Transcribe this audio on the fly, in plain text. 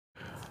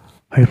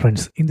Hi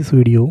friends, in this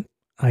video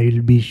I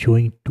will be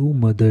showing two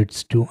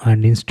methods to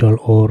uninstall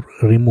or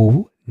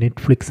remove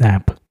Netflix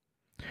app.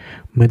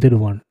 Method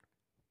 1.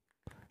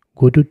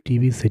 Go to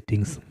TV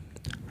settings.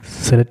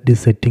 Select the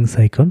settings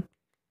icon.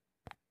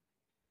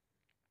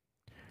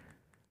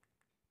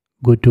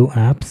 Go to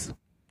apps.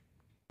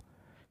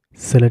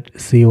 Select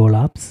see all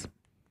apps.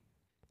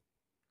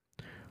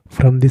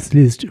 From this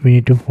list we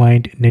need to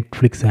find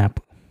Netflix app.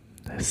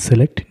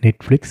 Select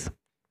Netflix.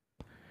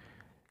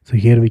 So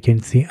here we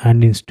can see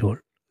uninstall.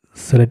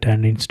 Select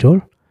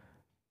uninstall.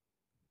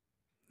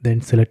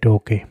 Then select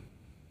OK.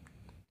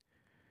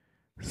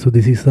 So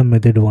this is the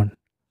method 1.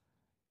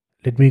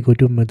 Let me go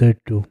to method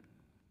 2.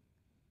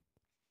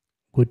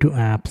 Go to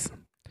apps.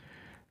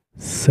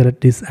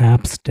 Select this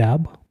apps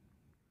tab.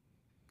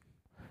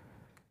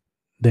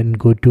 Then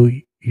go to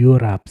your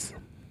apps.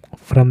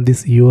 From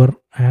this your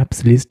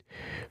apps list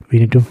we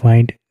need to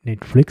find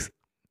Netflix.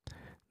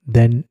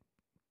 Then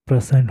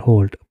press and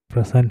hold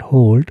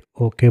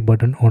OK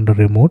button on the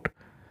remote.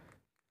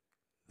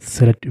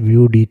 Select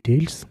view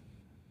details.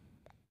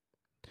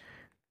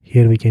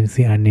 Here we can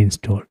see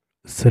uninstall.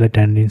 Select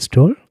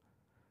uninstall.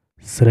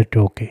 Select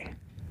OK.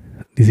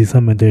 This is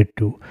a method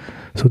 2.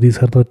 So these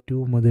are the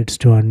two methods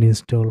to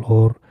uninstall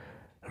or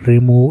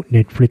remove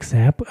Netflix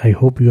app. I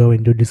hope you have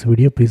enjoyed this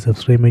video. Please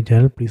subscribe my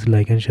channel. Please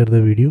like and share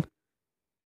the video.